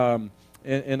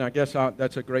And I guess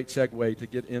that's a great segue to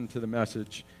get into the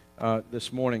message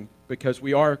this morning, because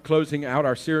we are closing out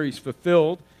our series,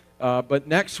 Fulfilled. But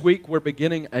next week, we're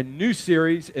beginning a new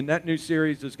series, and that new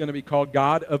series is going to be called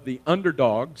God of the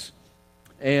Underdogs.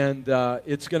 And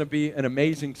it's going to be an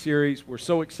amazing series. We're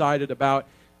so excited about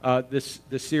this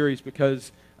series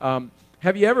because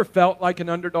have you ever felt like an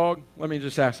underdog? Let me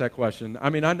just ask that question. I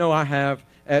mean, I know I have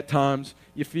at times.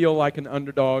 You feel like an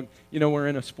underdog. You know, we're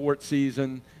in a sports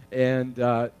season, and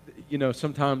you know,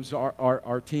 sometimes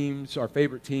our teams, our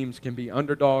favorite teams, can be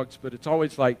underdogs, but it's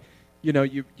always like, you know,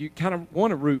 you kind of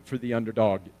want to root for the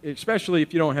underdog, especially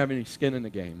if you don't have any skin in the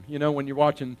game. You know, when you're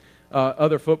watching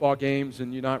other football games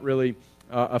and you're not really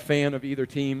a fan of either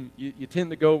team, you tend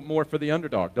to go more for the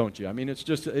underdog, don't you? I mean,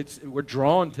 we're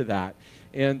drawn to that,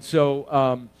 and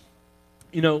so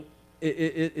you know,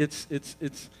 it's.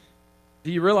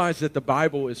 Do you realize that the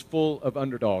Bible is full of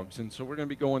underdogs? And so we're going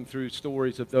to be going through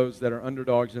stories of those that are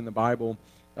underdogs in the Bible,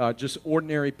 just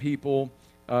ordinary people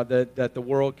that the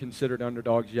world considered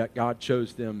underdogs, yet God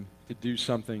chose them to do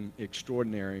something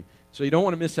extraordinary. So you don't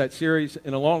want to miss that series.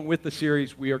 And along with the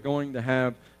series, we are going to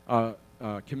have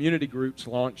community groups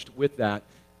launched with that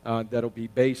that'll be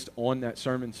based on that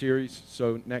sermon series.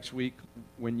 So next week,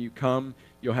 when you come,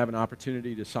 you'll have an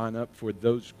opportunity to sign up for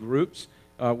those groups.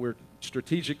 We're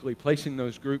strategically placing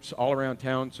those groups all around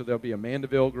town. So there'll be a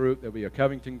Mandeville group, there'll be a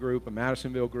Covington group, a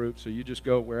Madisonville group. So you just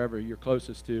go wherever you're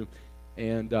closest to.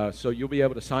 And so you'll be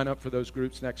able to sign up for those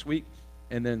groups next week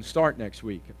and then start next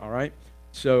week, all right?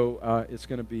 So it's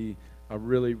going to be a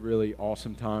really, really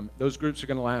awesome time. Those groups are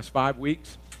going to last 5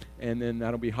 weeks, and then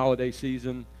that'll be holiday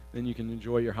season. Then you can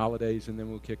enjoy your holidays, and then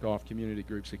we'll kick off community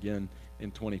groups again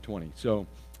in 2020. So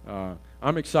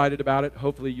I'm excited about it.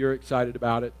 Hopefully you're excited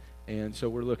about it. And so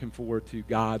we're looking forward to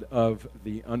God of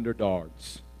the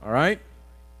Underdogs. All right?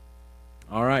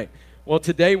 All right. Well,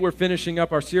 today we're finishing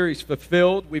up our series,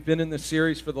 Fulfilled. We've been in this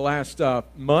series for the last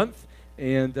month,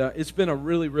 and it's been a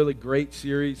really, really great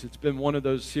series. It's been one of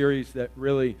those series that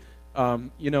really,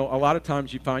 you know, a lot of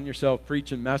times you find yourself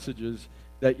preaching messages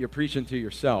that you're preaching to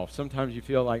yourself. Sometimes you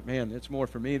feel like, man, it's more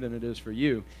for me than it is for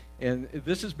you. And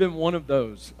this has been one of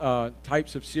those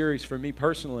types of series for me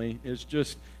personally, is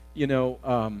just, you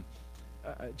know,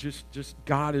 just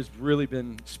God has really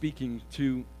been speaking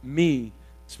to me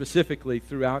specifically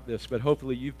throughout this, but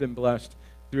hopefully you've been blessed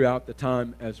throughout the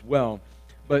time as well.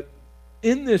 But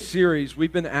in this series,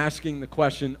 we've been asking the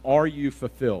question, are you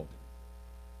fulfilled?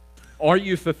 Are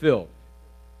you fulfilled?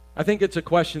 I think it's a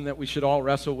question that we should all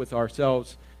wrestle with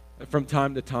ourselves from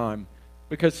time to time,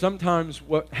 because sometimes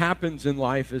what happens in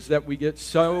life is that we get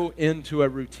so into a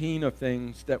routine of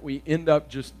things that we end up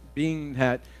just being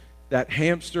that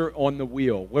hamster on the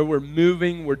wheel, where we're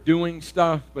moving, we're doing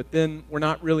stuff, but then we're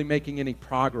not really making any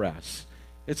progress.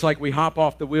 It's like we hop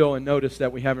off the wheel and notice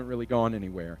that we haven't really gone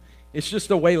anywhere. It's just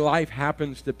the way life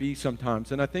happens to be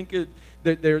sometimes. And I think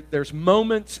there's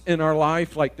moments in our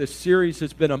life, like this series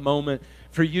has been a moment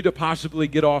for you to possibly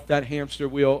get off that hamster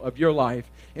wheel of your life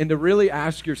and to really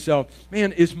ask yourself,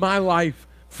 man, is my life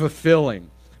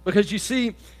fulfilling? Because you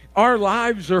see, our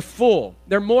lives are full.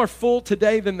 They're more full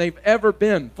today than they've ever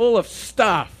been, full of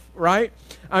stuff, right?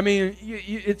 I mean,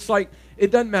 it's like,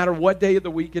 it doesn't matter what day of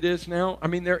the week it is now. I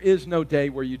mean, there is no day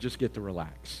where you just get to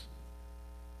relax,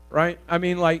 right? I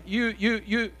mean, like,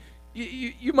 you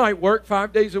might work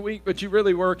 5 days a week, but you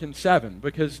really work in 7,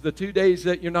 because the 2 days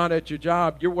that you're not at your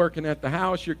job, you're working at the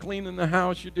house, you're cleaning the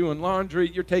house, you're doing laundry,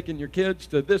 you're taking your kids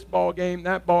to this ball game,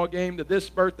 that ball game, to this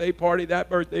birthday party, that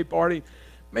birthday party.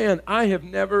 Man, I have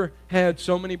never had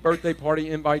so many birthday party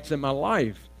invites in my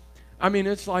life. I mean,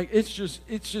 it's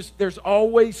just, there's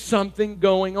always something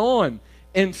going on.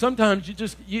 And sometimes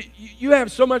you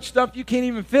have so much stuff you can't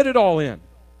even fit it all in.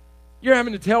 You're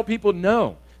having to tell people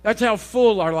no. That's how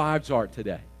full our lives are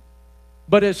today.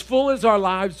 But as full as our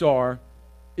lives are,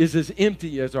 is as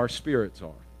empty as our spirits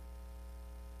are.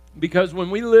 Because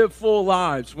when we live full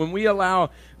lives, when we allow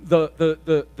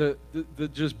the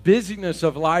just busyness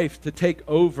of life to take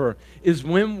over, is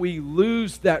when we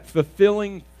lose that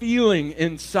fulfilling feeling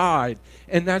inside.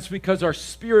 And that's because our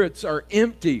spirits are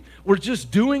empty. We're just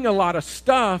doing a lot of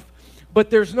stuff, but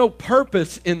there's no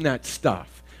purpose in that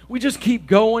stuff. We just keep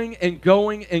going and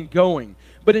going and going.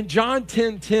 But in John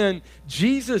 10:10,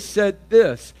 Jesus said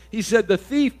this. He said, the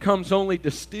thief comes only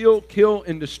to steal, kill,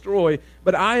 and destroy,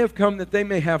 but I have come that they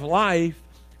may have life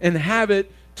and have it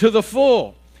to the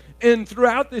full. And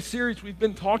throughout this series, we've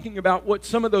been talking about what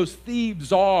some of those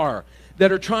thieves are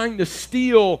that are trying to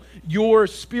steal your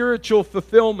spiritual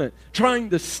fulfillment,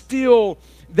 trying to steal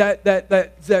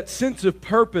that sense of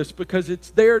purpose, because it's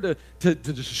there to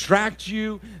distract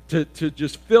you, to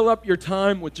just fill up your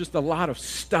time with just a lot of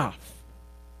stuff.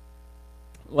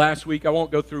 Last week, I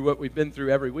won't go through what we've been through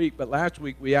every week, but last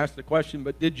week we asked the question,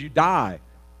 but did you die?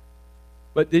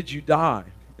 But did you die?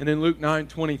 And in Luke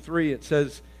 9:23, it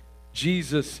says,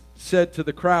 Jesus said to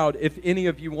the crowd, if any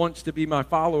of you wants to be my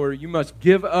follower, you must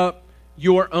give up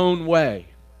your own way.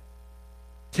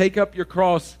 Take up your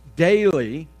cross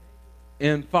daily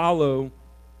and follow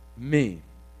me.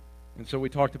 And so we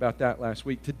talked about that last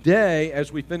week. Today,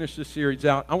 as we finish this series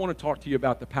out, I want to talk to you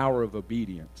about the power of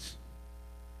obedience.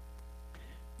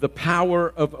 The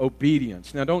power of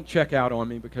obedience. Now, don't check out on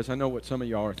me, because I know what some of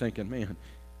y'all are thinking, man,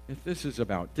 if this is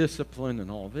about discipline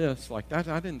and all this, like that,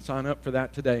 I didn't sign up for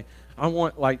that today. I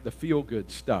want like the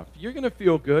feel-good stuff. You're going to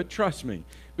feel good, trust me,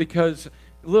 because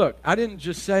look, I didn't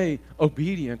just say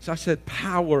obedience. I said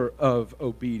power of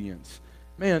obedience.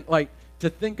 Man, like to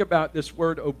think about this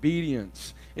word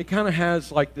obedience, it kind of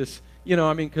has like this,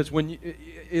 because when you,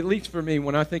 at least for me,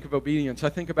 when I think of obedience, I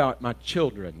think about my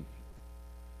children.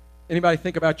 Anybody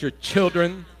think about your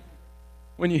children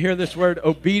when you hear this word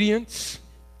obedience?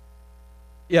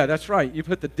 Yeah, that's right. You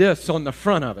put the dis on the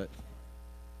front of it.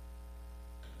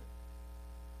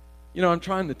 I'm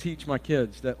trying to teach my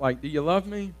kids that, like, do you love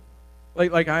me?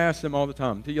 Like I ask them all the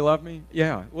time, do you love me?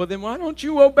 Yeah. Well, then why don't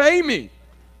you obey me?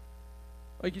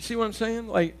 Like, you see what I'm saying?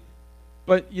 Like,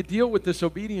 but you deal with this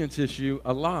obedience issue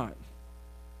a lot.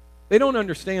 They don't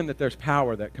understand that there's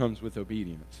power that comes with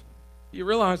obedience. You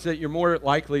realize that you're more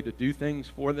likely to do things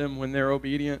for them when they're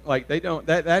obedient? Like, they don't,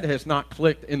 that has not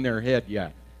clicked in their head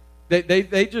yet.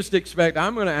 They just expect,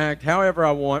 I'm going to act however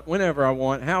I want, whenever I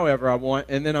want, however I want,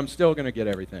 and then I'm still going to get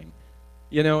everything.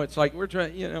 It's like we're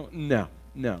trying,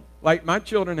 no. Like, my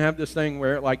children have this thing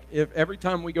where, like, if every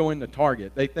time we go into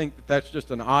Target, they think that that's just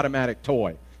an automatic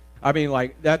toy. I mean,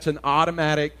 like, that's an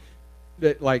automatic,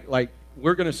 that like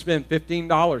we're going to spend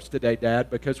 $15 today, Dad,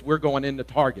 because we're going into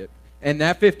Target. And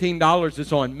that $15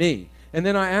 is on me. And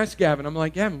then I ask Gavin, I'm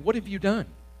like, Gavin, what have you done?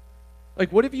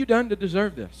 Like, what have you done to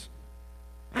deserve this?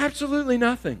 Absolutely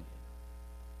nothing.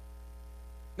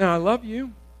 Now, I love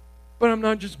you, but I'm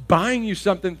not just buying you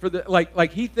something for the,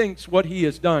 like he thinks what he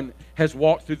has done has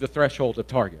walked through the threshold of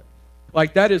Target.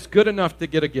 Like, that is good enough to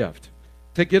get a gift,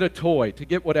 to get a toy, to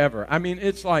get whatever. I mean,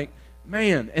 it's like,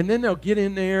 man, and then they'll get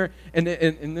in there, and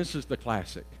this is the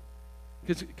classic.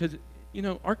 Because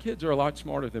our kids are a lot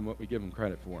smarter than what we give them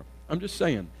credit for. I'm just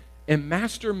saying. And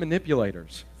master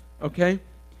manipulators, okay?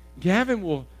 Gavin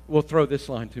will throw this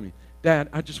line to me. Dad,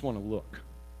 I just want to look.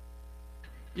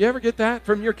 You ever get that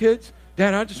from your kids?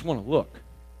 Dad, I just want to look.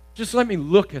 Just let me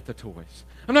look at the toys.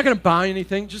 I'm not going to buy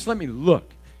anything. Just let me look.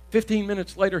 15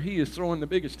 minutes later, he is throwing the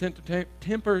biggest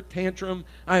temper tantrum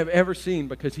I have ever seen,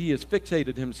 because he has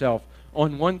fixated himself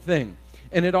on one thing.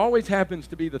 And it always happens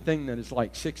to be the thing that is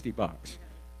like $60.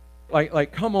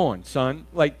 Like, come on, son.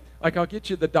 Like I'll get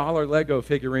you the $1 Lego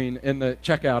figurine in the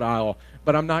checkout aisle,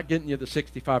 but I'm not getting you the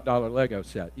 $65 Lego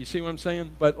set. You see what I'm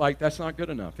saying? But, like, that's not good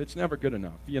enough. It's never good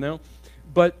enough,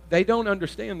 But they don't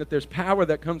understand that there's power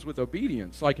that comes with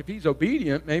obedience. Like, if he's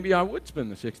obedient, maybe I would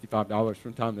spend the $65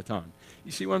 from time to time.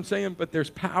 You see what I'm saying? But there's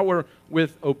power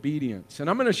with obedience. And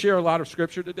I'm going to share a lot of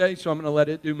scripture today, so I'm going to let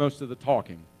it do most of the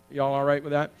talking. Y'all all right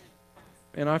with that?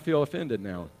 And I feel offended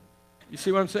now. You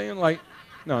see what I'm saying? Like,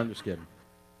 no, I'm just kidding.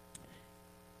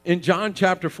 In John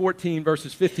chapter 14,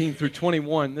 verses 15 through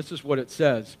 21, this is what it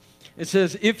says. It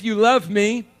says, if you love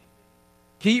me,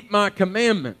 keep my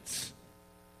commandments,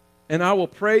 and I will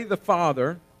pray the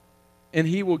Father, and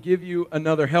he will give you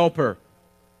another helper.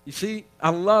 You see,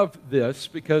 I love this,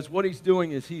 because what he's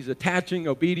doing is he's attaching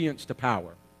obedience to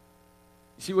power.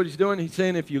 You see what he's doing? He's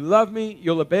saying, if you love me,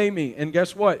 you'll obey me. And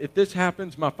guess what? If this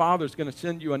happens, my Father's going to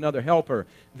send you another helper,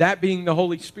 that being the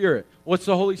Holy Spirit. What's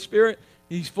the Holy Spirit?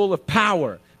 He's full of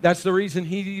power. That's the reason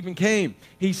he even came.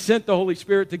 He sent the Holy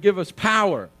Spirit to give us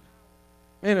power.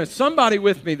 Man, is somebody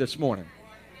with me this morning?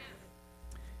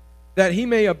 That he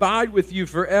may abide with you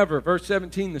forever. Verse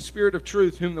 17, the Spirit of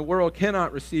truth, whom the world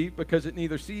cannot receive, because it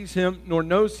neither sees him nor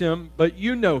knows him, but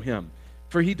you know him.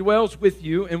 For he dwells with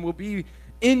you and will be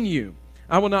in you.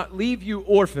 I will not leave you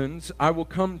orphans. I will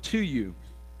come to you.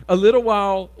 A little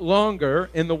while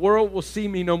longer, and the world will see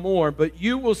me no more, but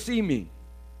you will see me.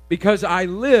 Because I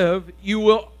live, you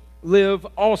will live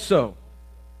also.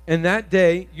 And that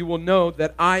day you will know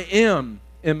that I am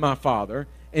in my Father,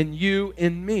 and you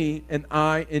in me, and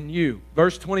I in you.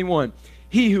 Verse 21,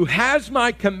 he who has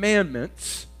my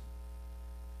commandments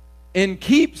and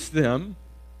keeps them,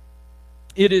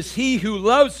 it is he who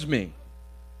loves me.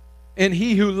 And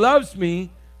he who loves me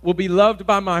will be loved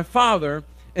by my Father,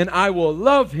 and I will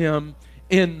love him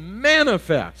and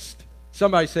manifest.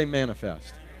 Somebody say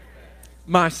manifest.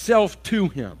 Myself to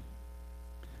him.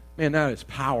 Man, that is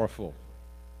powerful.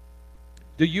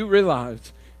 Do you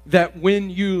realize that when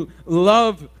you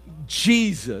love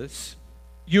Jesus,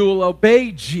 you will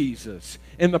obey Jesus?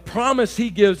 And the promise he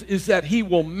gives is that he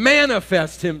will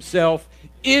manifest himself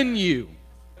in you.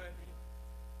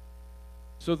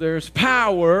 So there's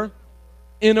power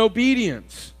in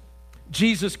obedience.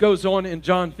 Jesus goes on in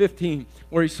John 15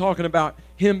 where he's talking about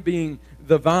him being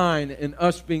the vine and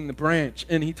us being the branch.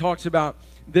 And he talks about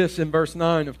this in verse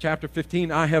 9 of chapter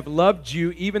 15. I have loved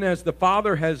you even as the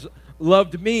Father has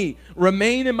loved me.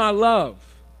 Remain in my love.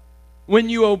 When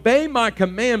you obey my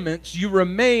commandments, you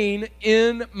remain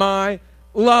in my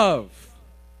love.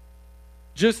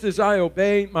 Just as I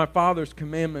obey my Father's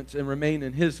commandments and remain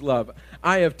in his love.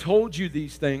 I have told you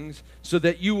these things so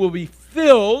that you will be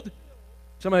filled.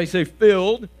 Somebody say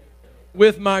filled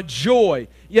with my joy.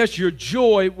 Yes, your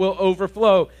joy will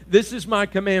overflow. This is my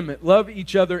commandment. Love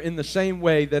each other in the same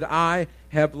way that I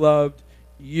have loved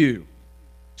you.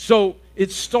 So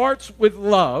it starts with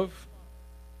love,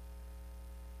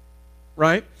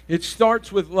 right? It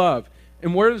starts with love.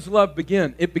 And where does love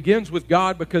begin? It begins with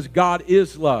God because God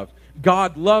is love.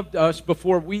 God loved us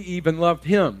before we even loved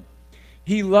him.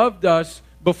 He loved us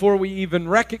before we even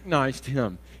recognized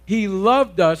him. He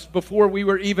loved us before we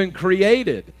were even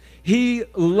created. He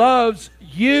loves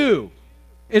you.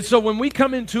 And so when we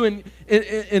come into an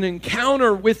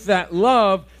encounter with that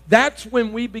love, that's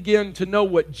when we begin to know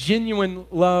what genuine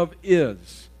love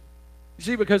is. You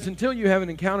see, because until you have an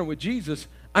encounter with Jesus,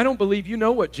 I don't believe you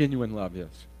know what genuine love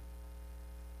is.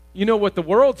 You know what the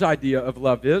world's idea of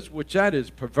love is, which that is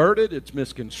perverted, it's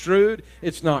misconstrued,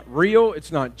 it's not real,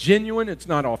 it's not genuine, it's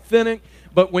not authentic.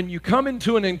 But when you come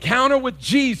into an encounter with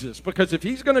Jesus, because if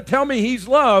he's going to tell me he's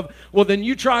love, well, then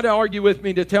you try to argue with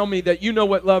me to tell me that you know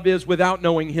what love is without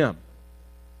knowing him.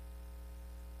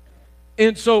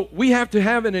 And so we have to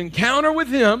have an encounter with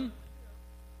him,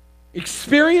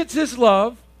 experience his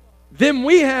love, then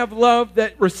we have love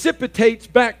that reciprocates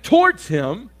back towards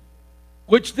him,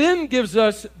 which then gives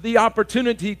us the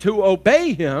opportunity to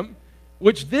obey him,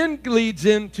 which then leads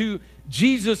into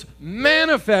Jesus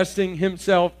manifesting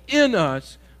himself in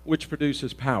us, which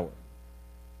produces power.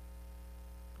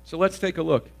 So let's take a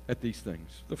look at these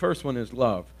things. The first one is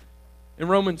love. In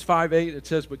Romans 5:8 it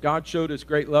says, but God showed his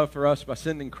great love for us by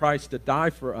sending Christ to die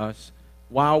for us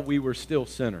while we were still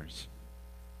sinners.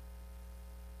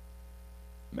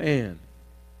 Man.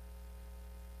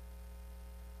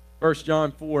 1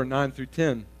 John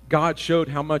 4:9-10. God showed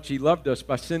how much he loved us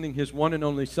by sending his one and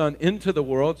only Son into the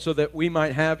world so that we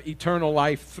might have eternal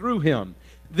life through him.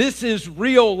 This is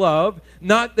real love,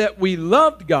 not that we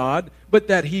loved God, but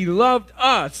that he loved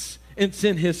us and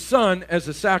sent his Son as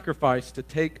a sacrifice to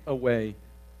take away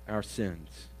our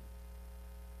sins.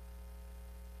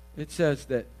 It says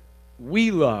that we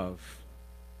love.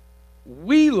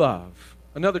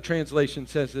 Another translation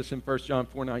says this in 1 John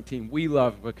 4:19. We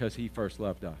love because he first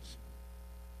loved us.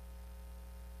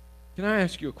 Can I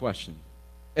ask you a question?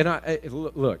 And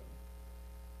look,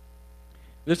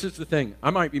 this is the thing. I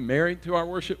might be married to our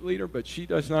worship leader, but she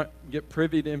does not get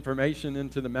privy to information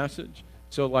into the message.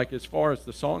 So like as far as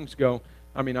the songs go,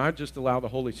 I mean, I just allow the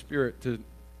Holy Spirit to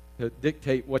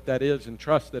dictate what that is and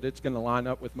trust that it's going to line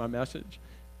up with my message.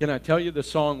 Can I tell you the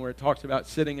song where it talks about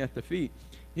sitting at the feet?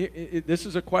 This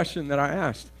is a question that I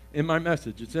asked in my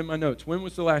message. It's in my notes. When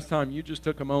was the last time you just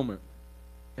took a moment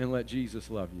and let Jesus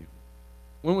love you?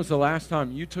 When was the last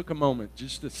time you took a moment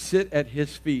just to sit at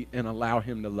his feet and allow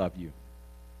him to love you?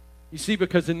 You see,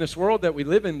 because in this world that we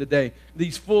live in today,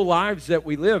 these full lives that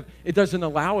we live, it doesn't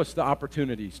allow us the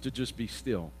opportunities to just be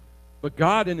still. But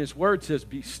God in his word says,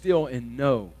 be still and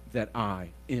know that I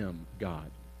am God.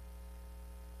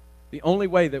 The only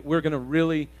way that we're going to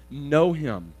really know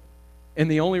him, and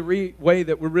the only way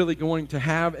that we're really going to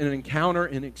have an encounter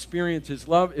and experience his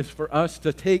love is for us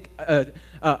to take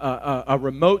a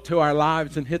remote to our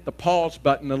lives and hit the pause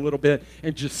button a little bit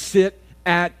and just sit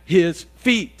at his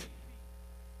feet.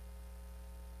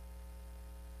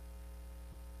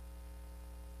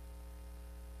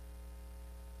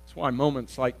 That's why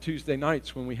moments like Tuesday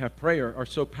nights when we have prayer are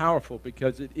so powerful,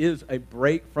 because it is a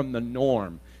break from the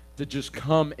norm to just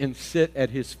come and sit at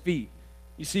his feet.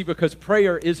 You see, because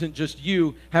prayer isn't just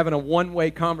you having a one-way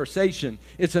conversation.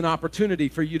 It's an opportunity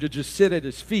for you to just sit at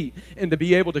his feet and to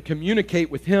be able to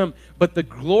communicate with him. But the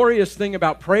glorious thing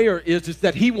about prayer is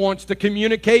that he wants to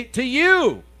communicate to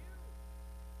you.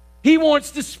 He wants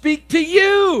to speak to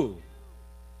you.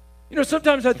 You know,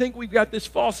 sometimes I think we've got this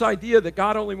false idea that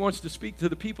God only wants to speak to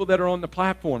the people that are on the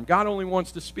platform. God only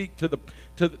wants to speak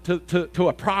to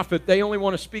a prophet. They only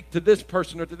want to speak to this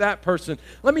person or to that person.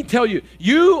 Let me tell you,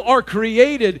 you are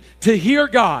created to hear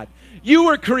God. You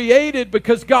were created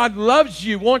because God loves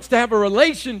you, wants to have a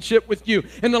relationship with you.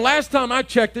 And the last time I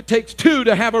checked, it takes two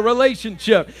to have a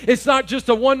relationship. It's not just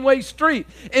a one-way street.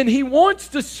 And He wants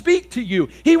to speak to you.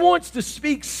 He wants to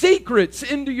speak secrets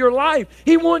into your life.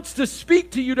 He wants to speak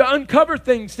to you to uncover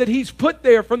things that He's put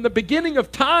there from the beginning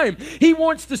of time. He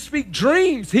wants to speak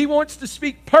dreams. He wants to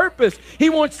speak purpose.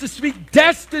 He wants to speak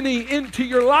destiny into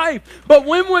your life. But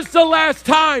when was the last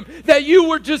time that you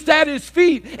were just at His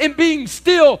feet and being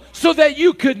still so that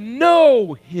you could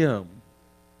know Him?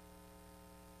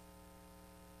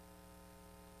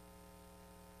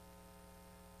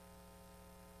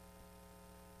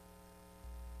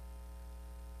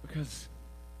 Because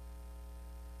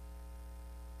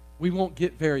we won't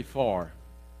get very far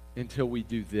until we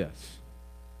do this.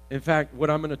 In fact, what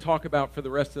I'm going to talk about for the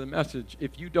rest of the message,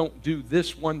 if you don't do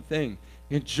this one thing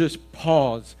and just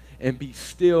pause and be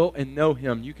still and know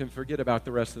Him, you can forget about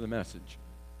the rest of the message.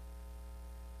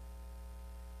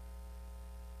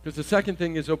 Because the second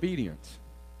thing is obedience.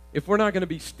 If we're not going to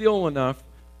be still enough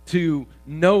to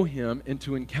know Him and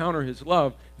to encounter His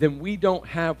love, then we don't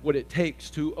have what it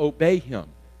takes to obey Him.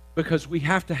 Because we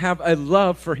have to have a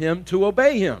love for Him to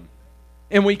obey Him.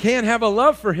 And we can't have a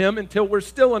love for Him until we're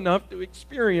still enough to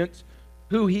experience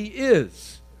who He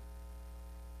is.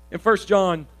 In 1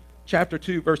 John chapter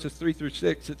 2, verses 3 through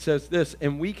 6, it says this,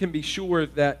 "And we can be sure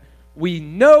that we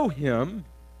know Him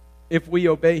if we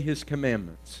obey His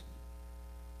commandments."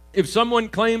 If someone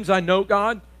claims, "I know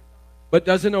God," but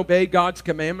doesn't obey God's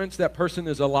commandments, that person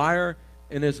is a liar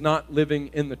and is not living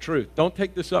in the truth. Don't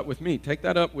take this up with me. Take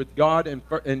that up with God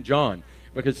and John,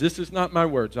 because this is not my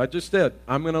words. I just said,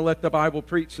 I'm going to let the Bible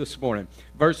preach this morning.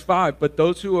 Verse 5, "But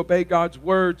those who obey God's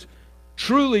words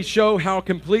truly show how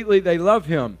completely they love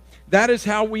Him. That is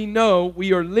how we know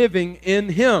we are living in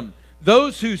Him.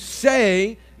 Those who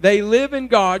say they live in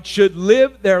God should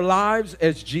live their lives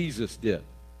as Jesus did."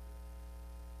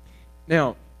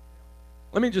 Now,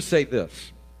 let me just say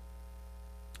this,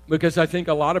 because I think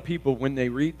a lot of people, when they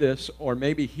read this or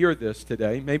maybe hear this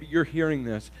today, maybe you're hearing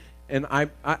this, and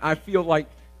I feel like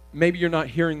maybe you're not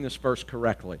hearing this verse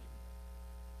correctly.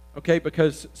 Okay,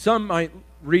 because some might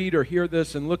read or hear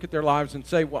this and look at their lives and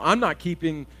say, "Well, I'm not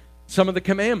keeping some of the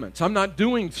commandments. I'm not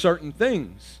doing certain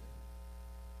things.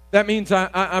 That means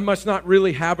I must not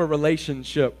really have a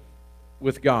relationship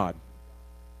with God.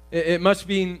 It must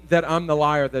mean that I'm the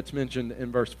liar that's mentioned in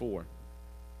verse 4.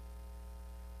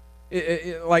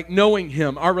 Like knowing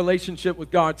Him, our relationship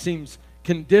with God seems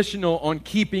conditional on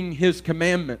keeping His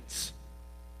commandments.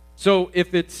 So if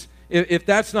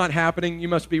that's not happening, you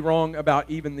must be wrong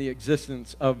about even the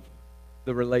existence of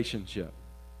the relationship.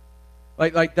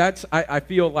 Like that's, I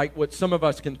feel like what some of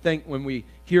us can think when we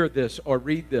hear this or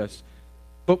read this.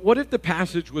 But what if the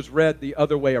passage was read the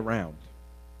other way around?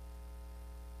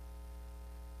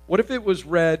 What if it was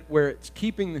read where it's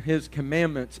keeping His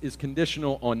commandments is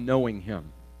conditional on knowing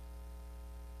Him?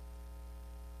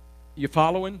 You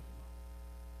following?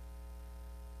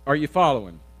 Are you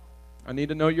following? I need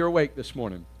to know you're awake this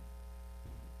morning.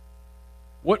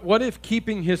 What if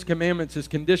keeping His commandments is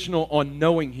conditional on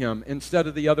knowing Him instead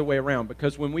of the other way around?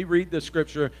 Because when we read this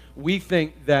scripture, we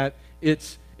think that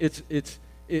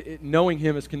knowing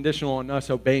Him is conditional on us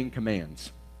obeying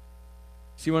commands.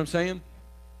 See what I'm saying?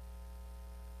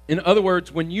 In other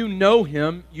words, when you know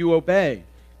Him, you obey.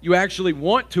 You actually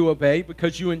want to obey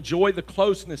because you enjoy the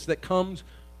closeness that comes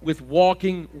with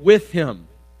walking with Him.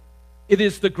 It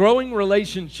is the growing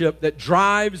relationship that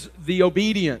drives the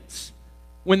obedience.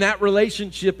 When that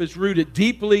relationship is rooted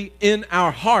deeply in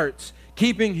our hearts,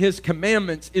 keeping His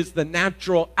commandments is the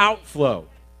natural outflow.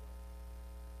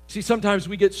 See, sometimes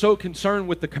we get so concerned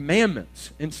with the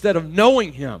commandments instead of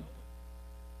knowing Him.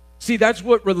 See, that's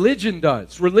what religion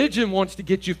does. Religion wants to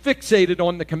get you fixated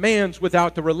on the commands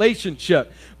without the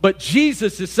relationship. But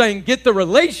Jesus is saying, get the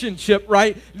relationship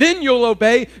right, then you'll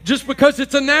obey, just because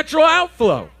it's a natural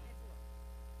outflow.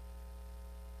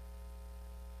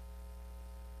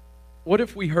 What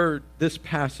if we heard this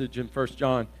passage in 1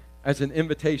 John as an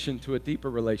invitation to a deeper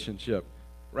relationship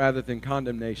rather than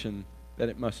condemnation that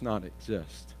it must not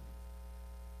exist?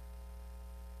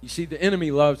 You see, the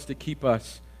enemy loves to keep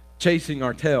us chasing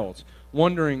our tails,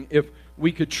 wondering if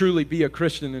we could truly be a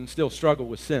Christian and still struggle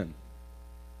with sin.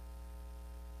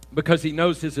 Because he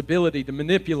knows his ability to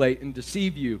manipulate and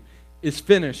deceive you is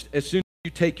finished as soon as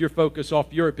you take your focus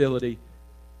off your ability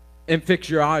and fix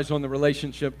your eyes on the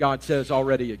relationship God says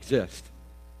already exists.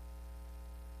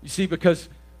 You see, because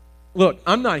Look,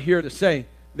 I'm not here to say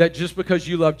that just because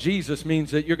you love Jesus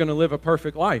means that you're going to live a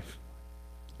perfect life.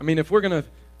 I mean, if we're going to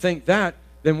think that,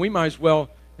 then we might as well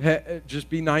just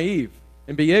be naive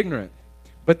and be ignorant.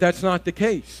 But that's not the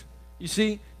case. You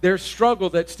see, there's struggle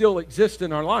that still exists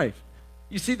in our life.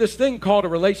 You see, this thing called a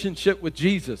relationship with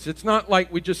Jesus, it's not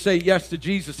like we just say yes to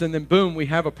Jesus and then boom, we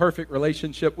have a perfect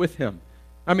relationship with him.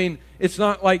 I mean, it's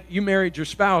not like you married your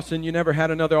spouse and you never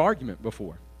had another argument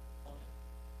before.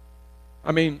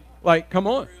 I mean, like, come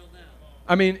on.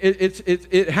 I mean,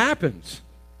 it happens,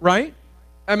 right?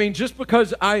 I mean, just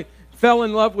because I fell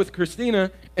in love with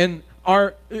Christina and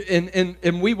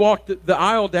we walked the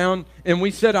aisle down and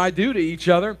we said I do to each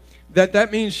other,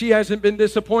 that means she hasn't been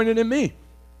disappointed in me.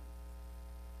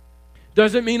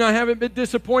 Doesn't mean I haven't been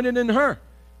disappointed in her.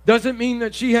 Doesn't mean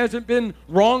that she hasn't been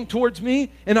wrong towards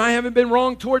me and I haven't been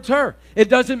wrong towards her. It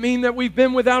doesn't mean that we've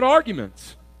been without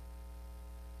arguments.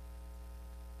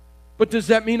 But does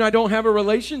that mean I don't have a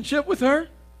relationship with her?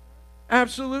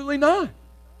 Absolutely not.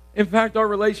 In fact, our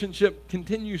relationship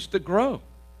continues to grow.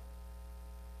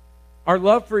 Our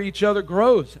love for each other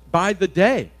grows by the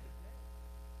day.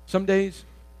 Some days,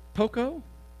 poco.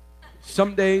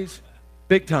 Some days,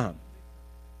 big time.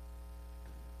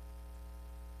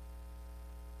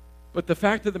 But the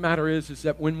fact of the matter is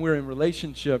that when we're in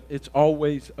relationship, it's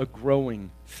always a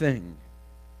growing thing.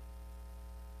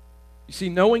 You see,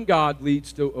 knowing God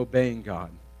leads to obeying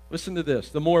God. Listen to this.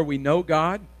 The more we know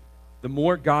God, the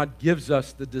more God gives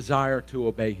us the desire to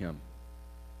obey him.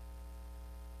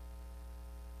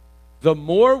 The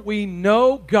more we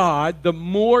know God, the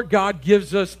more God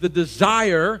gives us the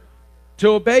desire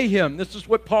to obey him. This is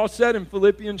what Paul said in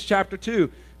Philippians chapter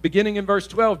 2, beginning in verse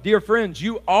 12. Dear friends,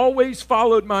 you always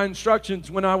followed my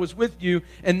instructions when I was with you,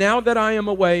 and now that I am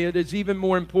away, it is even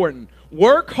more important.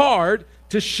 Work hard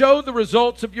to show the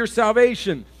results of your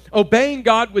salvation, obeying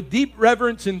God with deep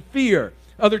reverence and fear.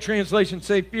 Other translations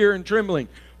say fear and trembling.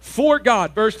 For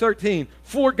God, verse 13,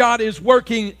 for God is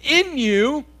working in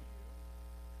you,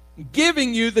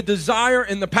 giving you the desire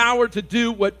and the power to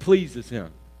do what pleases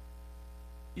him.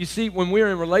 You see, when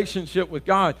we're in relationship with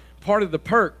God, part of the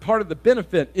perk, part of the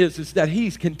benefit is that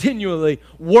he's continually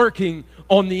working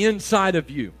on the inside of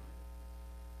you.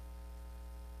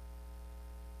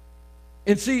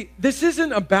 And see, this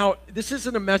isn't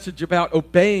a message about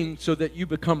obeying so that you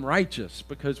become righteous,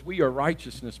 because we are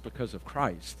righteousness because of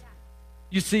Christ.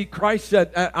 You see, Christ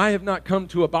said, I have not come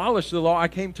to abolish the law, I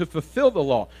came to fulfill the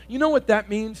law. You know what that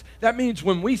means? That means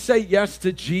when we say yes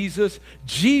to Jesus,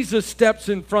 Jesus steps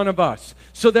in front of us.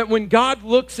 So that when God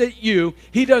looks at you,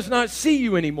 he does not see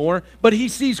you anymore, but he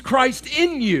sees Christ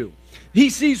in you. He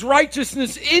sees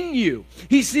righteousness in you.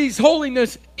 He sees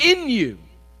holiness in you.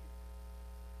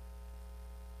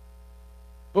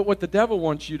 But what the devil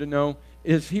wants you to know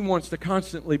is he wants to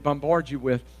constantly bombard you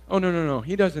with, oh, no.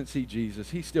 He doesn't see Jesus.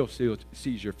 He still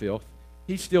sees your filth.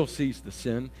 He still sees the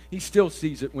sin. He still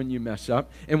sees it when you mess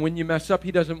up. And when you mess up,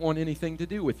 he doesn't want anything to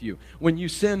do with you. When you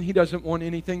sin, he doesn't want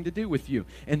anything to do with you.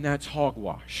 And that's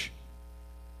hogwash.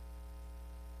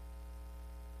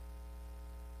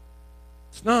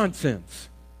 It's nonsense.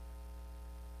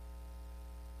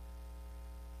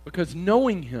 Because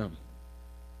knowing him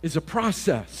is a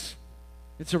process.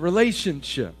 It's a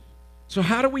relationship. So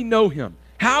how do we know him?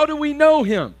 How do we know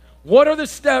him? What are the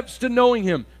steps to knowing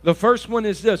him? The first one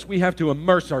is this: we have to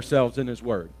immerse ourselves in his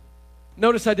word.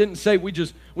 Notice I didn't say we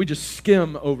just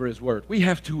skim over his word. We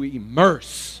have to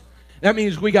immerse. That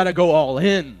means we got to go all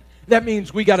in. That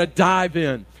means we got to dive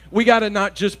in. We got to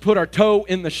not just put our toe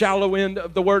in the shallow end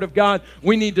of the Word of God.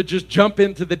 We need to just jump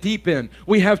into the deep end.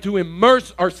 We have to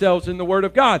immerse ourselves in the Word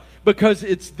of God, because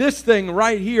it's this thing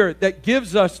right here that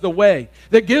gives us the way,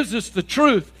 that gives us the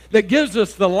truth, that gives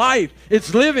us the life.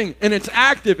 It's living and it's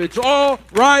active. It's all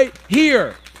right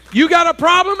here. You got a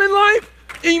problem in life?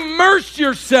 Immerse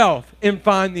yourself and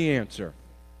find the answer.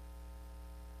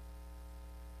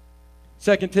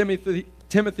 2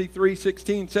 Timothy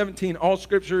 3:16, 17, all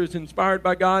Scripture is inspired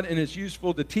by God and is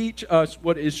useful to teach us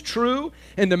what is true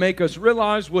and to make us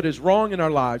realize what is wrong in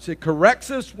our lives. It corrects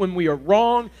us when we are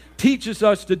wrong, teaches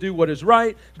us to do what is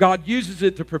right. God uses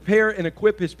it to prepare and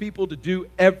equip his people to do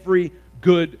every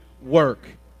good work.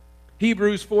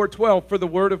 Hebrews 4:12, for the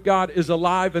word of God is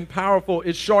alive and powerful,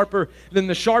 is sharper than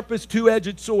the sharpest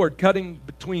two-edged sword, cutting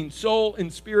between soul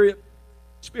and spirit,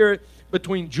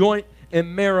 between joint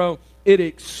and marrow. It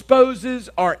exposes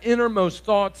our innermost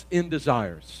thoughts and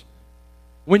desires.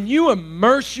 When you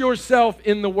immerse yourself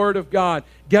in the Word of God,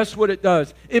 guess what it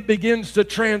does? It begins to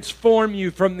transform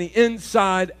you from the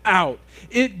inside out.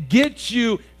 It gets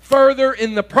you further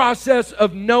in the process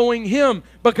of knowing Him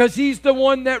because He's the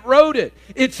one that wrote it.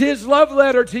 It's His love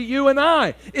letter to you and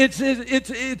I. It's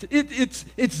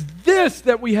this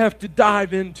that we have to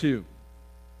dive into.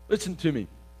 Listen to me.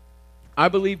 I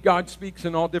believe God speaks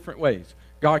in all different ways.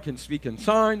 God can speak in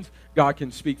signs. God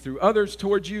can speak through others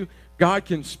towards you. God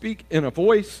can speak in a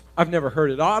voice. I've never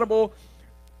heard it audible.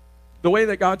 The way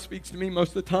that God speaks to me most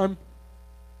of the time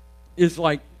is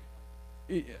like,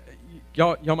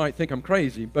 y'all might think I'm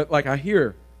crazy, but like I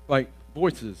hear like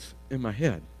voices in my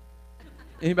head.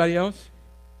 Anybody else?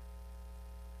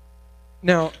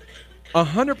 Now,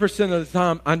 100% of the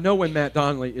time, I know when Matt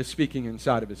Donnelly is speaking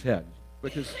inside of his head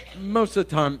because most of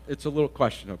the time it's a little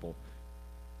questionable.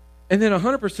 And then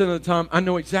 100% of the time, I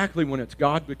know exactly when it's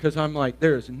God because I'm like,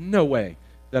 there is no way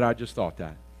that I just thought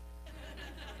that.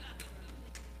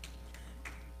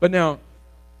 But now,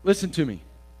 listen to me.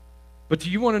 But do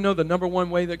you want to know the number one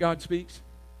way that God speaks?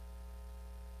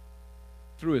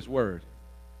 Through His Word.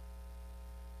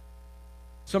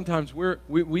 Sometimes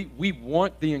we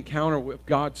want the encounter with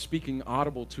God speaking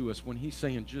audible to us when He's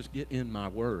saying, just get in my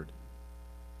Word.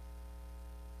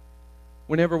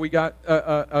 Whenever we got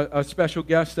a special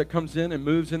guest that comes in and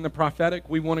moves in the prophetic,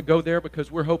 we want to go there because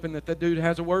we're hoping that dude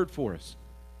has a word for us.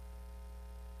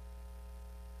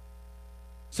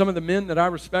 Some of the men that I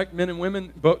respect, men and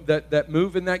women that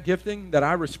move in that gifting, that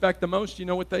I respect the most, you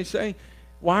know what they say?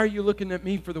 Why are you looking at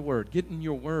me for the word? Get in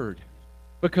your word.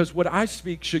 Because what I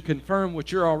speak should confirm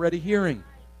what you're already hearing.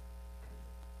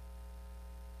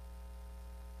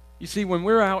 You see, when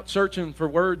we're out searching for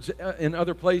words in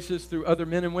other places through other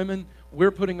men and women, we're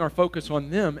putting our focus on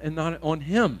them and not on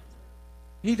Him.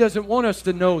 He doesn't want us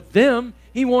to know them.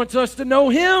 He wants us to know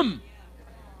Him.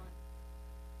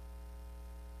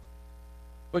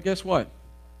 But guess what?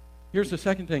 Here's the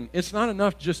second thing. It's not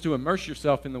enough just to immerse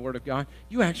yourself in the Word of God.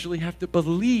 You actually have to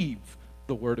believe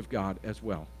the Word of God as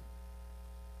well.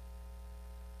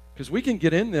 Because we can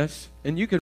get in this, and you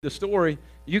can read the story,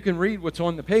 you can read what's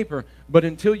on the paper, but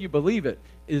until you believe it,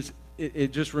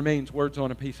 it just remains words on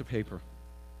a piece of paper.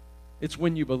 It's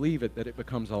when you believe it that it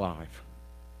becomes alive.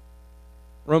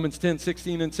 Romans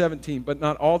 10:16-17, but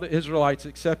not all the Israelites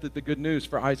accepted the good news,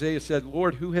 for Isaiah said,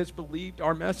 Lord, who has believed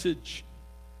our message?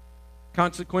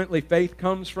 Consequently, faith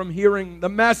comes from hearing the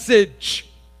message,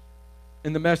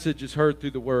 and the message is heard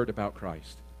through the word about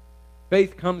Christ.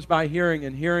 Faith comes by hearing,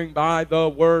 and hearing by the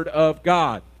Word of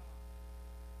God.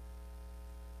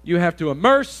 You have to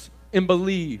immerse and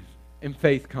believe, and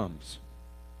faith comes.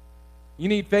 You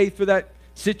need faith for that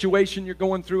situation you're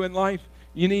going through in life.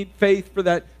 You need faith for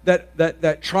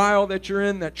that trial that you're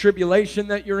in, that tribulation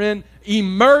that you're in.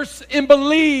 Immerse and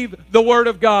believe the Word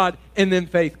of God, and then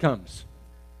faith comes.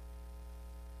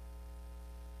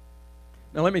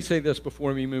 Now let me say this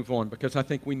before we move on, because I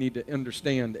think we need to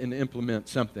understand and implement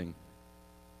something.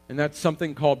 And that's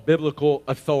something called biblical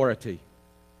authority.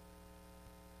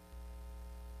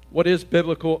 What is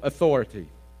biblical authority?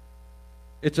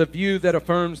 It's a view that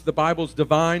affirms the Bible's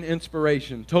divine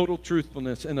inspiration, total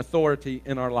truthfulness, and authority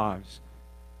in our lives.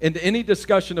 And any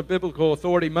discussion of biblical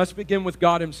authority must begin with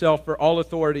God Himself, for all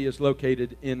authority is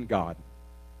located in God.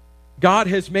 God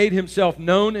has made Himself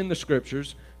known in the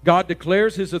Scriptures. God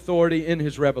declares His authority in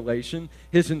His revelation,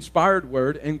 His inspired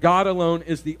word, and God alone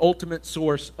is the ultimate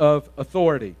source of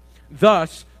authority.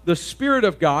 Thus, the Spirit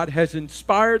of God has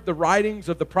inspired the writings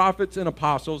of the prophets and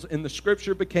apostles, and the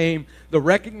Scripture became the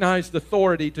recognized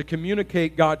authority to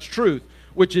communicate God's truth,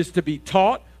 which is to be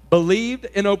taught, believed,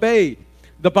 and obeyed.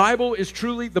 The Bible is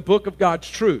truly the book of God's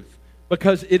truth.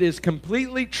 Because it is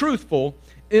completely truthful,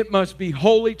 it must be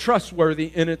wholly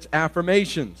trustworthy in its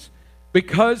affirmations.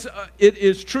 Because it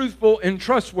is truthful and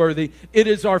trustworthy, it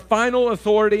is our final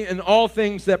authority in all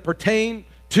things that pertain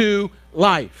to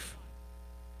life.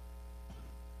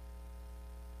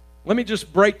 Let me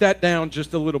just break that down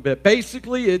just a little bit.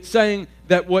 Basically, it's saying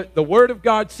that what the Word of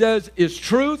God says is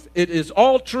truth. It is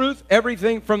all truth.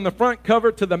 Everything from the front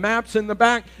cover to the maps in the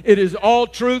back. It is all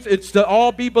truth. It's to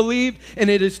all be believed. And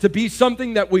it is to be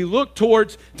something that we look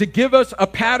towards to give us a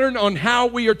pattern on how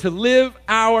we are to live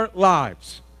our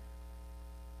lives.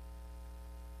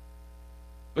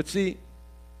 But see,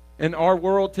 in our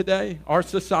world today, our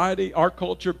society, our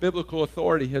culture, biblical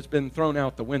authority has been thrown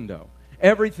out the window.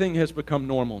 Everything has become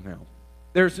normal now.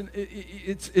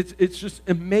 It's just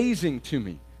amazing to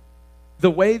me the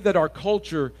way that our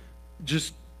culture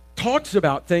just talks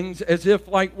about things as if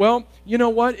like, well, you know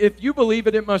what? If you believe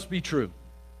it, it must be true.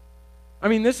 I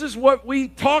mean, this is what we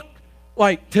talk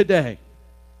like today.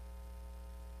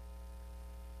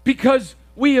 Because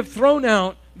we have thrown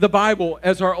out the Bible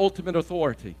as our ultimate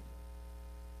authority.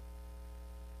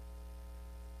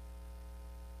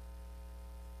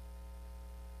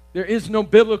 There is no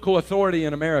biblical authority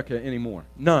in America anymore.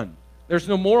 None. There's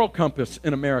no moral compass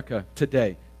in America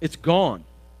today. It's gone.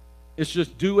 It's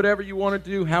just do whatever you want to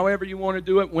do, however you want to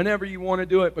do it, whenever you want to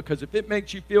do it, because if it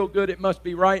makes you feel good, it must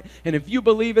be right. And if you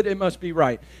believe it, it must be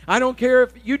right. I don't care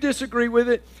if you disagree with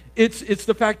it. It's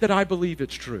the fact that I believe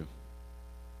it's true.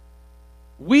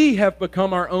 We have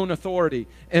become our own authority.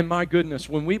 And my goodness,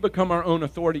 when we become our own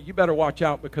authority, you better watch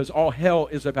out because all hell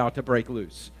is about to break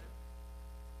loose.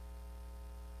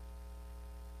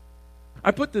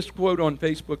 I put this quote on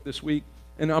Facebook this week,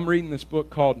 and I'm reading this book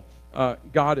called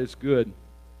God is Good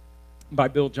by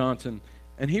Bill Johnson.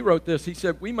 And he wrote this. He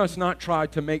said, we must not try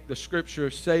to make the Scripture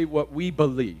say what we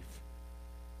believe,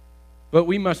 but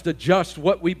we must adjust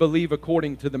what we believe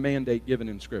according to the mandate given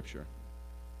in Scripture.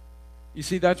 You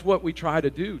see, that's what we try to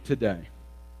do today.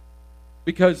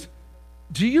 Because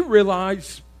do you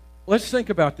realize, let's think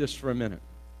about this for a minute.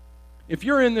 If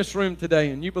you're in this room today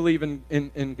and you believe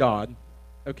in God,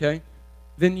 okay,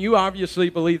 then you obviously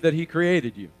believe that He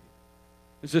created you.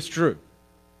 Is this true?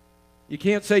 You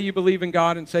can't say you believe in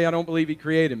God and say, I don't believe He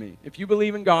created me. If you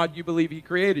believe in God, you believe He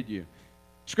created you.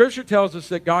 Scripture tells us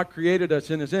that God created us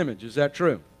in His image. Is that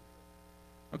true?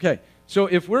 Okay, so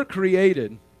if we're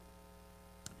created,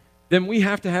 then we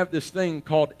have to have this thing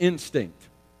called instinct,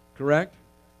 correct?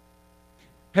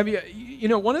 You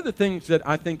know, one of the things that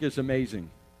I think is amazing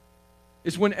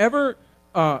is whenever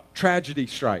tragedy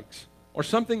strikes or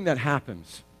something that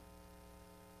happens,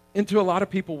 into a lot of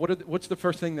people, what's the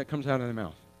first thing that comes out of their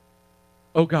mouth?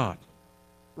 Oh, God,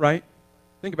 right?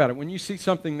 Think about it. When you see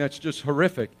something that's just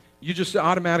horrific, you just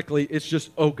automatically, it's just,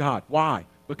 oh, God. Why?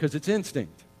 Because it's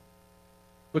instinct.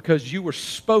 Because you were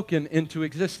spoken into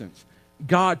existence.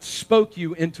 God spoke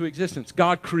you into existence.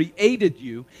 God created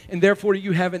you, and therefore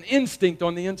you have an instinct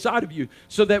on the inside of you.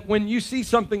 So that when you see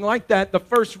something like that, the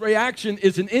first reaction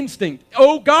is an instinct.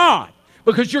 Oh, God.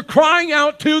 Because you're crying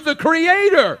out to the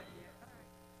Creator.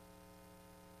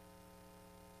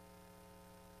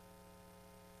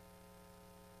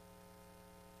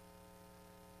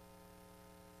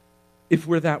 If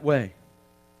we're that way,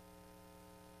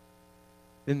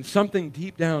 then something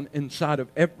deep down inside of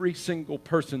every single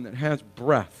person that has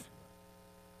breath,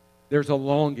 there's a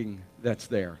longing that's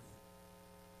there.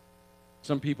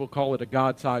 Some people call it a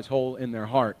God-sized hole in their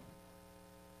heart,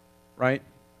 right?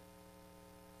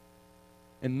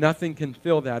 And nothing can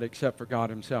fill that except for God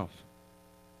Himself.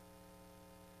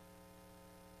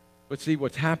 But see,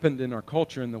 what's happened in our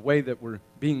culture and the way that we're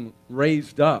being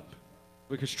raised up,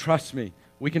 because trust me,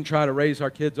 we can try to raise our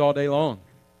kids all day long.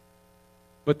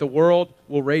 But the world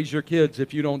will raise your kids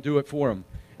if you don't do it for them.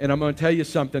 And I'm going to tell you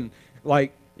something,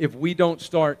 like if we don't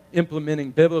start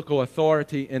implementing biblical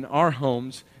authority in our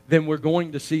homes, then we're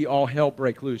going to see all hell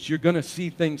break loose. You're going to see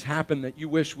things happen that you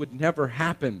wish would never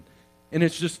happen. And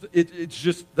it's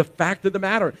just the fact of the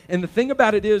matter. And the thing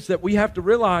about it is that we have to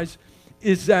realize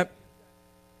is that,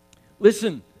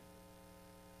 listen,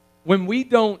 when we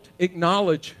don't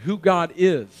acknowledge who God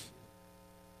is,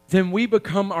 then we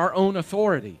become our own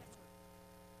authority.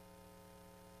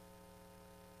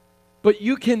 But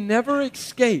you can never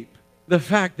escape the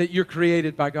fact that you're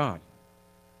created by God.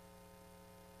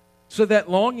 So that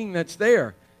longing that's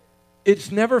there,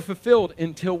 it's never fulfilled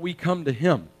until we come to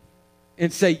Him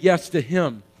and say yes to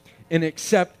Him and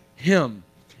accept Him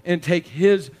and take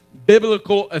His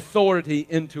biblical authority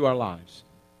into our lives.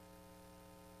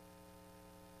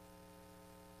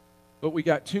 But we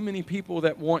got too many people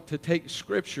that want to take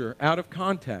Scripture out of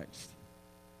context.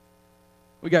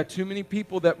 We got too many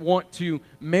people that want to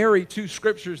marry two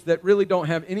Scriptures that really don't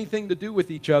have anything to do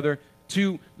with each other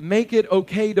to make it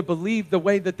okay to believe the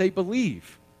way that they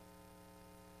believe.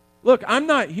 Look, I'm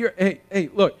not here. Hey,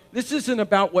 look, this isn't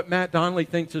about what Matt Donnelly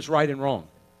thinks is right and wrong.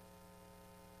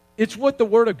 It's what the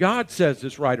Word of God says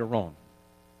is right or wrong.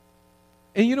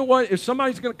 And you know what? If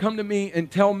somebody's going to come to me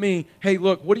and tell me, hey,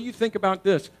 look, what do you think about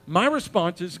this? My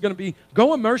response is going to be,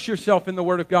 go immerse yourself in the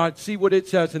Word of God, see what it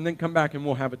says, and then come back and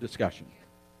we'll have a discussion.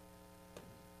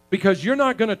 Because you're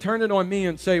not going to turn it on me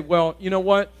and say, well, you know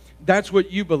what? That's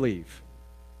what you believe.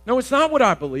 No, it's not what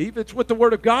I believe. It's what the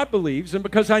Word of God believes. And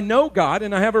because I know God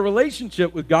and I have a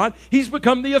relationship with God, He's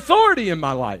become the authority in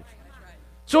my life.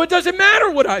 So it doesn't matter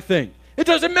what I think. It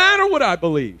doesn't matter what I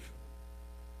believe.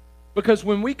 Because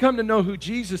when we come to know who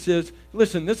Jesus is,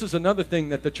 listen, this is another thing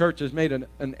that the church has made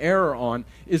an error on,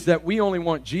 is that we only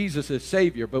want Jesus as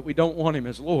Savior, but we don't want Him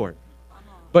as Lord.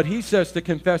 But He says to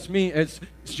confess me as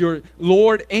your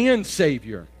Lord and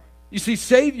Savior. You see,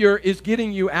 Savior is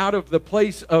getting you out of the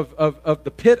place of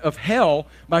the pit of hell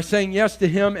by saying yes to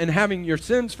Him and having your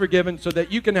sins forgiven so that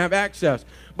you can have access.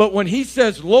 But when He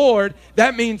says Lord,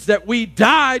 that means that we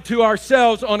die to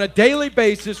ourselves on a daily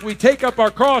basis. We take up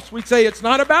our cross. We say it's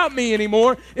not about me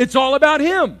anymore. It's all about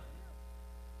Him.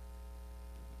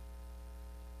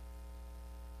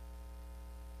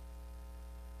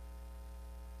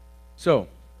 So,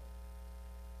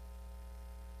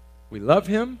 we love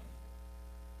Him.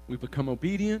 We become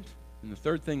obedient. And the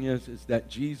third thing is that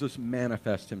Jesus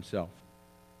manifests Himself.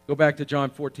 Go back to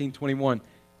John 14:21.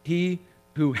 He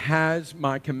who has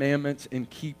my commandments and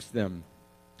keeps them,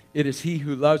 it is he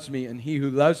who loves me, and he who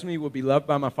loves me will be loved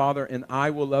by my Father, and I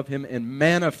will love him and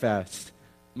manifest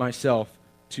myself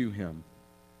to him.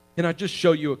 Can I just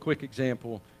show you a quick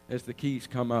example as the keys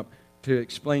come up to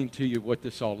explain to you what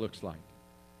this all looks like?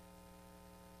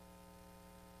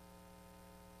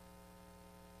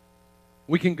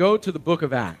 We can go to the book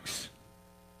of Acts,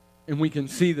 and we can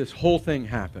see this whole thing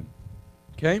happen.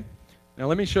 Okay? Now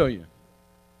let me show you.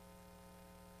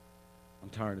 I'm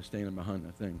tired of standing behind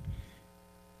that thing.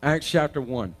 Acts chapter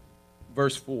 1,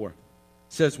 verse 4.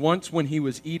 Says, once when he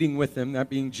was eating with them, that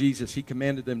being Jesus, he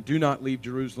commanded them, do not leave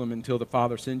Jerusalem until the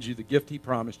Father sends you the gift he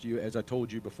promised you, as I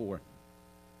told you before.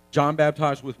 John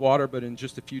baptized with water, but in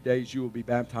just a few days you will be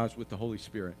baptized with the Holy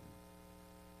Spirit.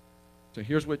 So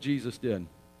here's what Jesus did.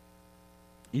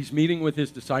 He's meeting with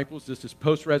his disciples. This is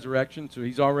post-resurrection, so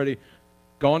he's already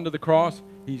gone to the cross.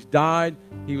 He's died.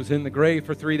 He was in the grave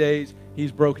for 3 days.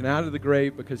 He's broken out of the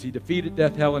grave because he defeated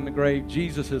death, hell, and the grave.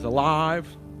 Jesus is alive.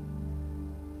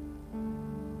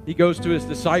 He goes to his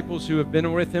disciples who have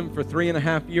been with him for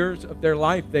 3.5 years of their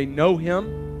life. They know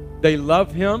him. They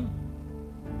love him.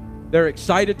 They're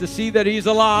excited to see that he's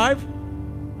alive.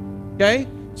 Okay?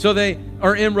 So they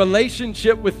are in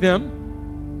relationship with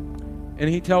him. And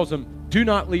he tells them, do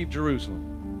not leave Jerusalem.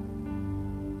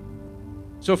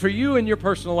 So for you in your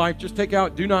personal life, just take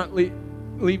out do not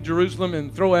leave Jerusalem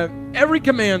and throw out every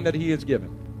command that he has given.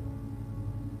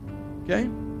 Okay?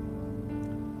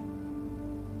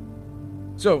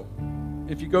 So,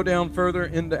 if you go down further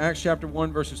into Acts chapter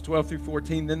 1, verses 12 through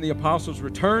 14, then the apostles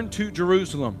returned to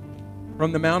Jerusalem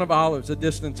from the Mount of Olives, a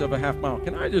distance of a half mile.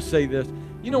 Can I just say this?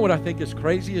 You know what I think is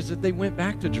crazy is that they went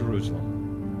back to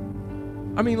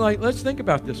Jerusalem. I mean, like, let's think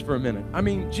about this for a minute. I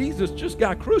mean, Jesus just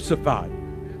got crucified.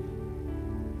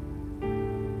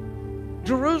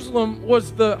 Jerusalem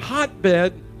was the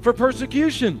hotbed for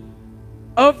persecution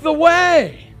of the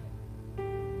way.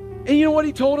 And you know what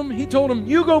he told them? He told them,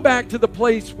 you go back to the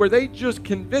place where they just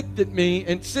convicted me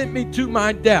and sent me to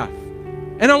my death.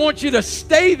 And I want you to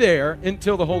stay there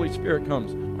until the Holy Spirit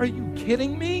comes. Are you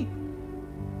kidding me?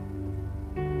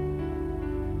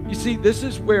 You see, this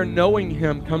is where knowing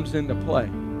him comes into play.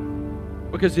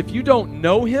 Because if you don't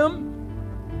know him,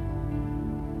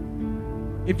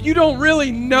 if you don't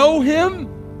really know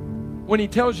him, when he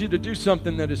tells you to do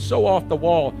something that is so off the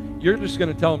wall, you're just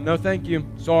going to tell him, no, thank you,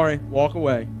 sorry, walk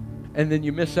away. And then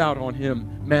you miss out on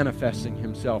him manifesting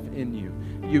himself in you.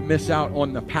 You miss out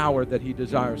on the power that he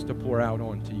desires to pour out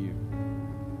onto you.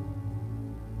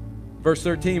 Verse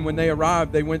 13, when they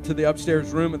arrived, they went to the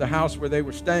upstairs room of the house where they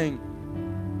were staying.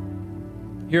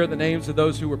 Here are the names of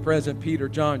those who were present: Peter,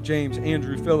 John, James,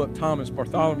 Andrew, Philip, Thomas,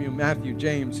 Bartholomew, Matthew,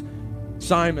 James,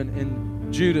 Simon,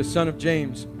 and Judas, son of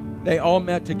James. They all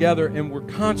met together and were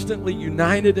constantly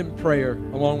united in prayer,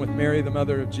 along with Mary, the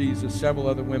mother of Jesus, several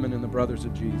other women, and the brothers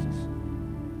of Jesus.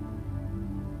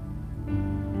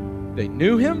 They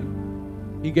knew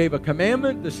him. He gave a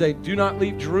commandment to say, do not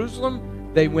leave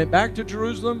Jerusalem. They went back to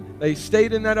Jerusalem. They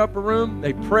stayed in that upper room.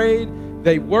 They prayed.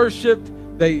 They worshiped.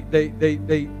 They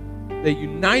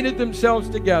united themselves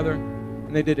together,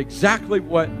 and they did exactly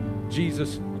what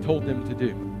Jesus told them to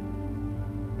do.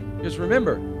 Just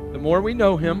remember, the more we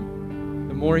know him,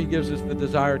 the more he gives us the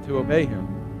desire to obey him.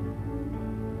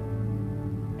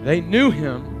 They knew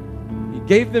him. He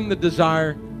gave them the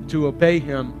desire to obey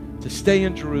him, to stay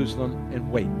in Jerusalem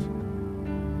and wait.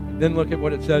 Then look at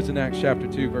what it says in Acts chapter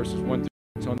 2, verses 1 through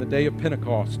 6. On the day of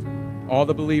Pentecost, all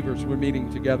the believers were meeting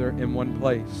together in one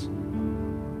place.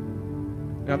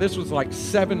 Now, this was like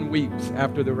 7 weeks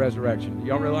after the resurrection. Do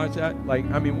y'all realize that?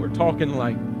 We're talking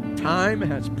like time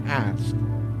has passed.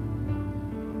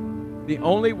 The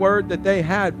only word that they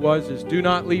had is do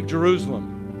not leave Jerusalem.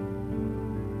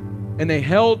 And they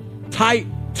held tight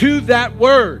to that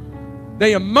word.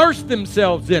 They immersed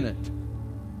themselves in it.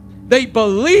 They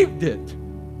believed it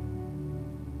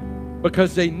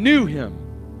because they knew him.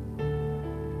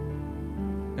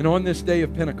 And on this day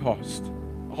of Pentecost,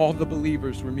 all the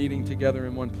believers were meeting together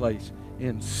in one place.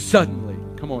 And suddenly,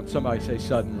 come on, somebody say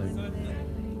suddenly.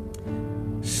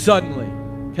 suddenly.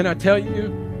 Can I tell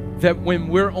you that when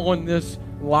we're on this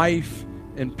life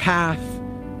and path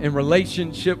and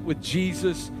relationship with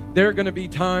Jesus, there are going to be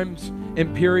times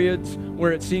and periods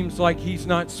where it seems like He's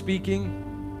not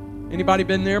speaking. Anybody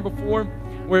been there before?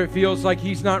 Where it feels like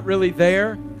He's not really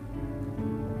there?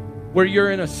 Where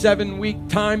you're in a 7-week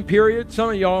time period? Some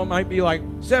of y'all might be like,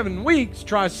 7 weeks?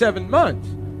 Try 7 months.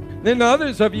 Then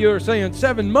others of you are saying,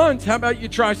 7 months? How about you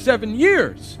try 7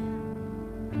 years?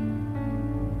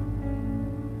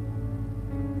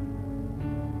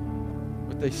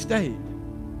 But they stayed.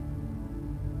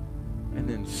 And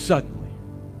then suddenly,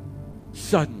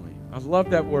 I love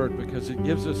that word because it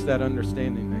gives us that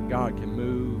understanding that God can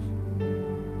move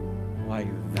like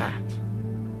that.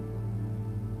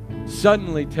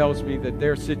 Suddenly tells me that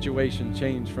their situation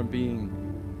changed from being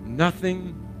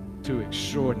nothing to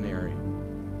extraordinary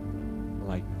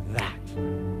like that.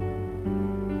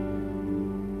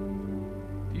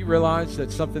 Do you realize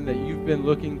that something that you've been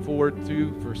looking forward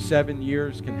to for 7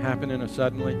 years can happen in a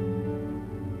suddenly?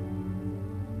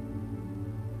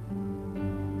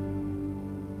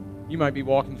 You might be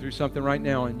walking through something right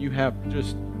now and you have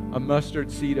just a mustard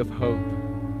seed of hope.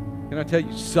 Can I tell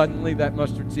you, suddenly that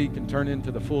mustard seed can turn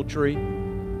into the full tree?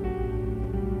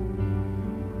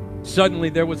 Suddenly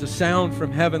there was a sound from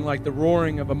heaven like the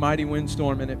roaring of a mighty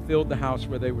windstorm, and it filled the house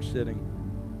where they were sitting.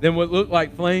 Then what looked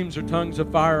like flames or tongues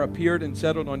of fire appeared and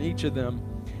settled on each of them,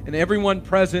 and everyone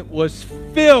present was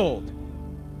filled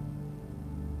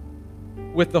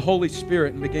with the Holy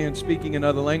Spirit and began speaking in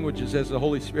other languages as the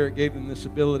Holy Spirit gave them this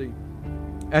ability.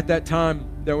 At that time,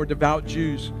 there were devout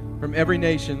Jews from every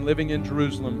nation living in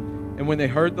Jerusalem. And when they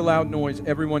heard the loud noise,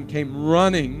 everyone came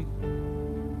running,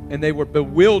 and they were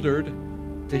bewildered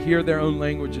to hear their own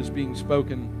languages being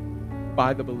spoken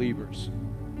by the believers.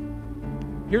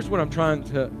 Here's what I'm trying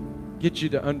to get you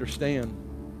to understand.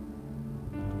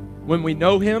 When we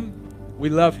know Him, we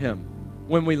love Him.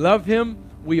 When we love Him,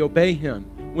 we obey Him.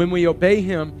 When we obey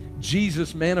Him,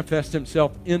 Jesus manifests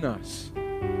Himself in us.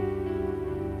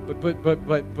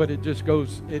 But it just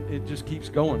goes, it just keeps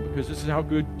going, because this is how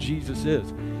good Jesus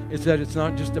is. It's that it's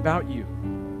not just about you.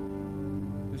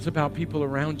 It's about people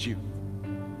around you.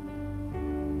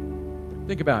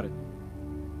 Think about it.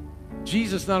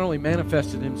 Jesus not only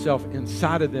manifested Himself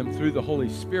inside of them through the Holy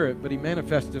Spirit, but He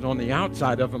manifested on the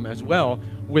outside of them as well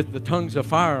with the tongues of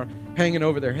fire hanging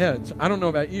over their heads. I don't know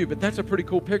about you, but that's a pretty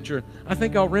cool picture. I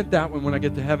think I'll rent that one when I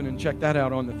get to heaven and check that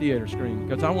out on the theater screen,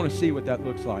 because I want to see what that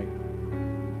looks like.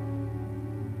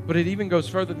 But it even goes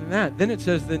further than that. Then it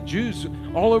says that Jews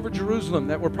all over Jerusalem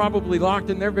that were probably locked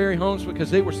in their very homes because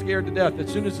they were scared to death,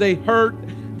 as soon as they heard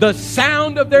the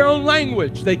sound of their own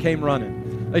language, they came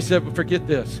running. They said, well, forget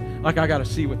this. Like, I got to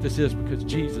see what this is, because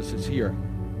Jesus is here.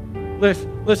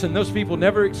 Listen, those people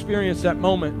never experienced that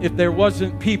moment if there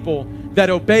wasn't people that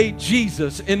obeyed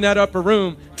Jesus in that upper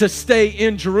room to stay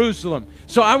in Jerusalem.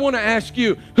 So I want to ask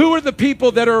you, who are the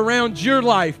people that are around your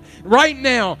life right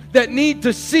now that need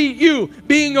to see you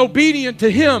being obedient to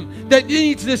Him, that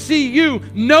needs to see you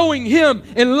knowing Him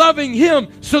and loving Him,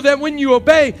 so that when you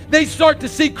obey, they start to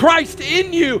see Christ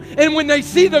in you. And when they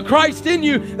see the Christ in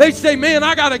you, they say, man,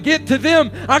 I got to get to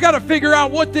them. I got to figure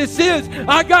out what this is.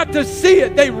 I got to see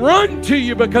it. They run to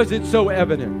you because it's so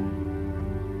evident.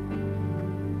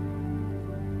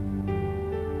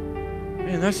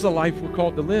 Man, that's the life we're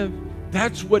called to live.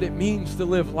 That's what it means to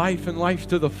live life and life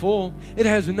to the full. It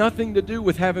has nothing to do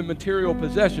with having material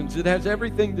possessions. It has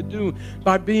everything to do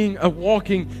by being a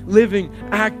walking, living,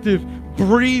 active,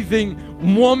 breathing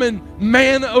woman,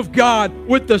 man of God,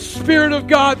 with the Spirit of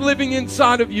God living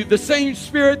inside of you. The same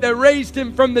Spirit that raised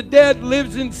Him from the dead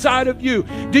lives inside of you.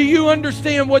 Do you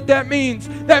understand what that means?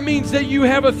 That means that you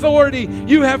have authority,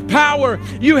 you have power,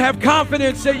 you have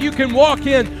confidence that you can walk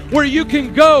in, where you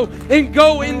can go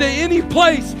into any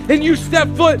place and you step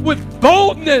foot with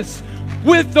boldness,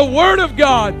 with the Word of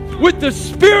God, with the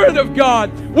Spirit of God,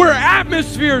 where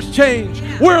atmospheres change,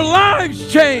 where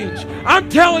lives change. I'm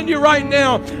telling you right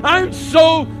now, I'm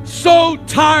so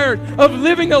tired of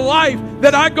living a life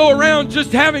that I go around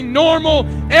just having normal,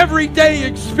 everyday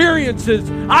experiences.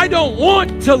 I don't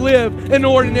want to live an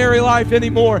ordinary life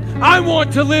anymore. I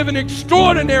want to live an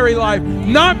extraordinary life,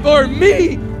 not for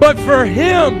me, but for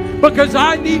Him, because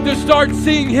I need to start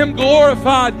seeing Him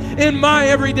glorified in my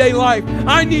everyday life.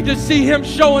 I need to see Him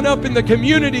showing up in the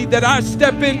community that I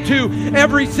step into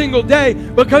every single day,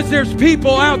 because there's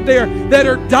people out there that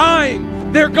are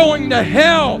dying. They're going to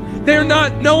hell. They're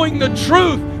not knowing the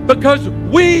truth because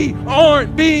we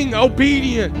aren't being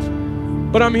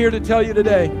obedient. But I'm here to tell you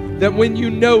today that when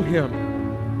you know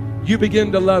Him, you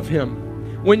begin to love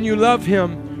Him. When you love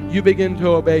Him, you begin to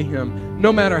obey Him.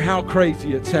 no matter how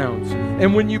crazy it sounds.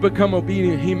 And when you become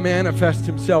obedient, he manifests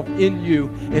himself in you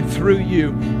and through you,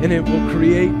 and it will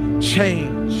create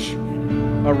change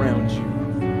around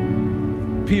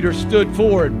you. Peter stood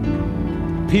forward.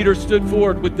 Peter stood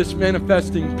forward with this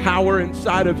manifesting power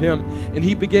inside of him, and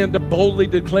he began to boldly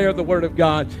declare the word of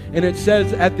God. And it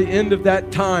says at the end of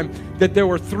that time that there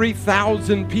were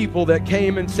 3,000 people that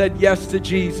came and said yes to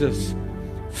Jesus.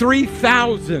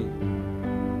 3,000.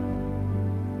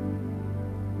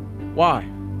 Why?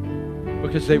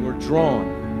 Because they were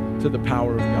drawn to the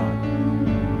power of God.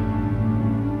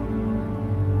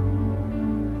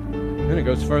 And it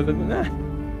goes further than that.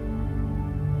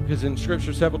 Because in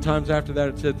Scripture several times after that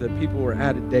it said that people were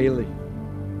added daily.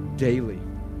 Daily.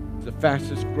 It's the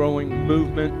fastest growing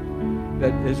movement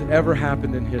that has ever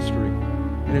happened in history.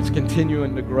 And it's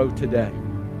continuing to grow today.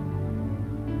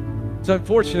 It's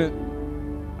unfortunate,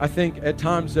 I think, at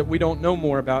times that we don't know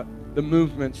more about the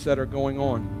movements that are going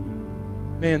on.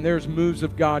 Man, there's moves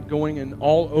of God going in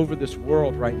all over this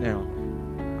world right now.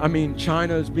 I mean,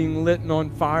 China is being lit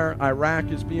on fire.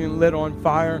 Iraq is being lit on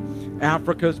fire.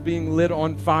 Africa is being lit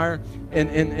on fire. And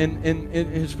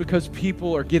it's because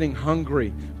people are getting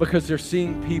hungry, because they're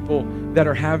seeing people that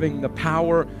are having the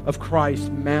power of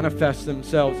Christ manifest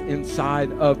themselves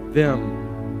inside of them.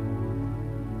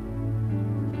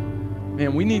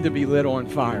 Man, we need to be lit on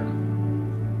fire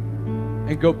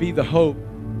and go be the hope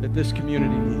that this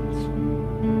community needs.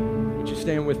 Would you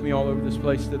stand with me all over this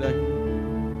place today?